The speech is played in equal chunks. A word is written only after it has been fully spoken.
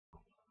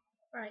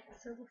Right,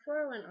 so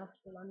before I went off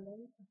to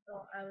London, I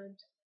thought I would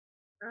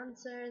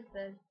answer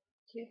the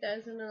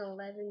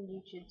 2011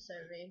 YouTube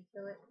survey,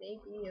 so it may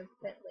be a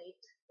bit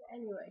late. But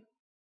anyway,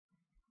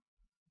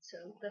 so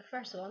the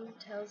first one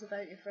tells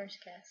about your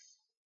first kiss.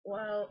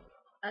 Well,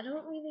 I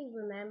don't really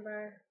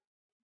remember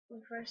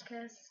my first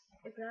kiss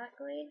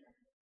exactly,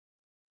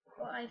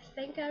 but I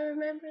think I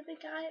remember the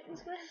guy it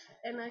was with,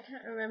 and I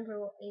can't remember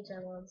what age I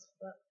was,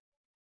 but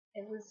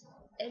it was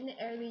in the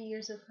early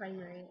years of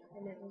primary,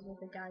 and it was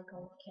with a guy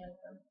called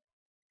Kelvin.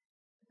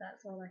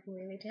 That's all I can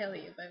really tell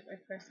you about my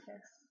first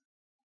kiss.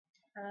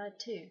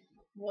 2.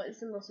 What is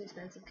the most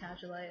expensive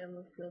casual item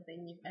of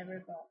clothing you've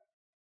ever bought?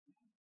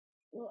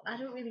 Well, I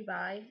don't really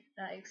buy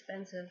that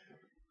expensive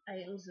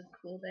items of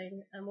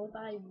clothing. I will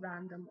buy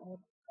random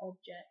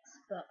objects,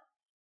 but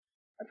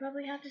I'd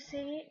probably have to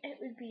say it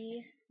would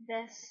be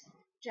this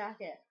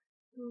jacket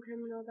from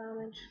Criminal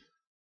Damage.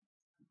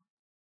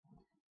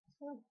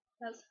 So,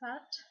 that's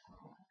that.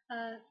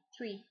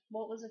 3.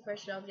 What was the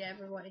first job you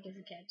ever wanted as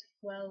a kid?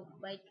 Well,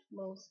 like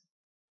most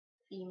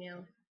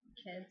female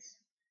kids,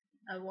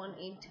 I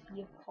wanted to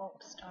be a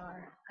pop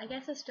star. I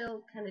guess I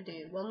still kind of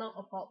do. Well, not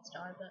a pop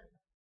star, but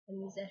a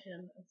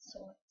musician of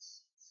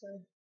sorts.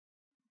 So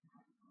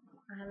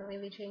I haven't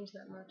really changed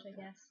that much, I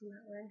guess, in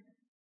that way.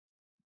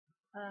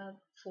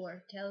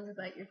 4. Tell us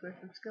about your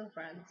group of school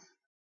friends.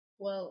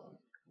 Well,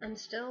 I'm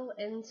still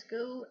in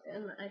school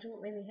and I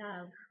don't really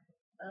have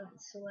a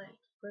select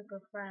group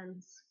of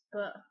friends,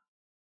 but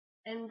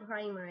in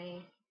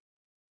primary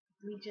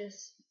we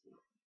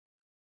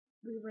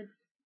were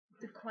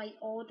the quite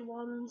odd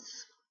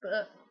ones,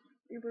 but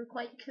we were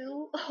quite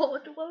cool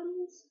odd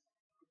ones.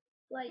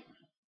 Like,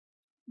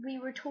 we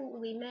were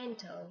totally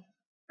mental,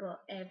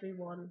 but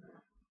everyone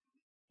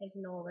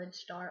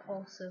acknowledged our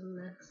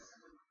awesomeness.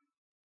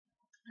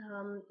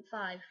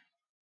 5.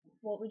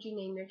 What would you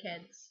name your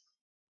kids?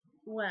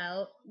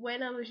 Well,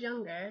 when I was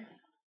younger,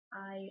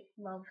 I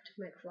loved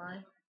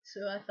McFly,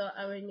 so I thought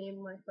I would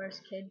name my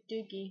first kid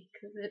Doogie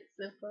because it's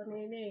a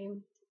funny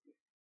name,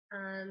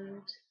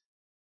 and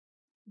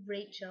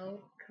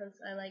Rachel because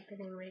I like the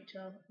name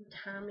Rachel.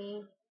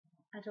 Tammy,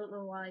 I don't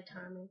know why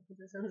Tammy because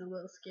it sounds a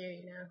little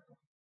scary now.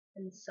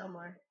 And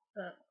Summer,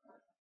 but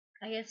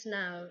I guess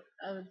now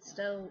I would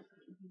still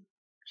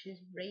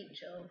choose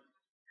Rachel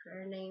for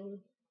her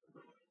name,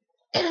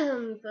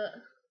 but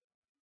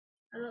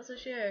I'm not so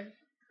sure.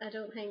 I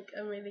don't think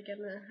I'm really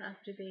gonna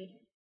have to be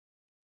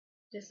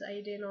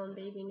deciding on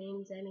baby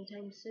names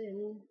anytime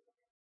soon,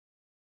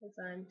 because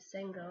I'm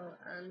single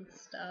and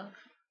stuff.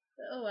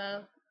 But oh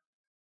well.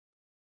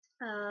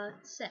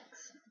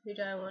 6. Who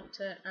do I want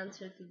to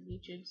answer the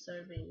YouTube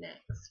survey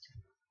next?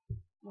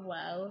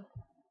 Well,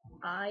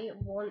 I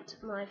want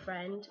my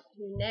friend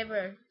who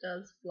never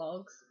does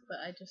vlogs, but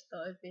I just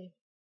thought it'd be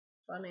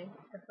funny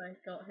if I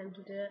got him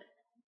to do it.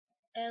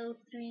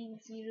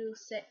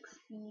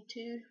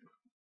 L306E2.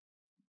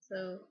 So,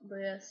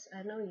 Lewis,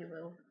 I know you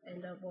will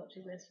end up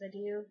watching this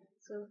video,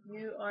 so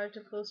you are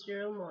to post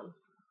your own one.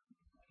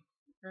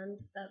 And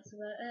that's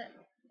about it.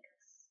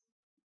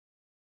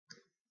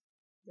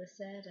 As I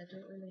said, I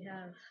don't really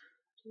have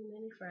too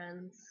many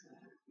friends.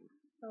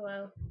 Oh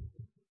well.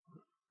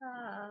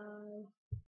 Bye.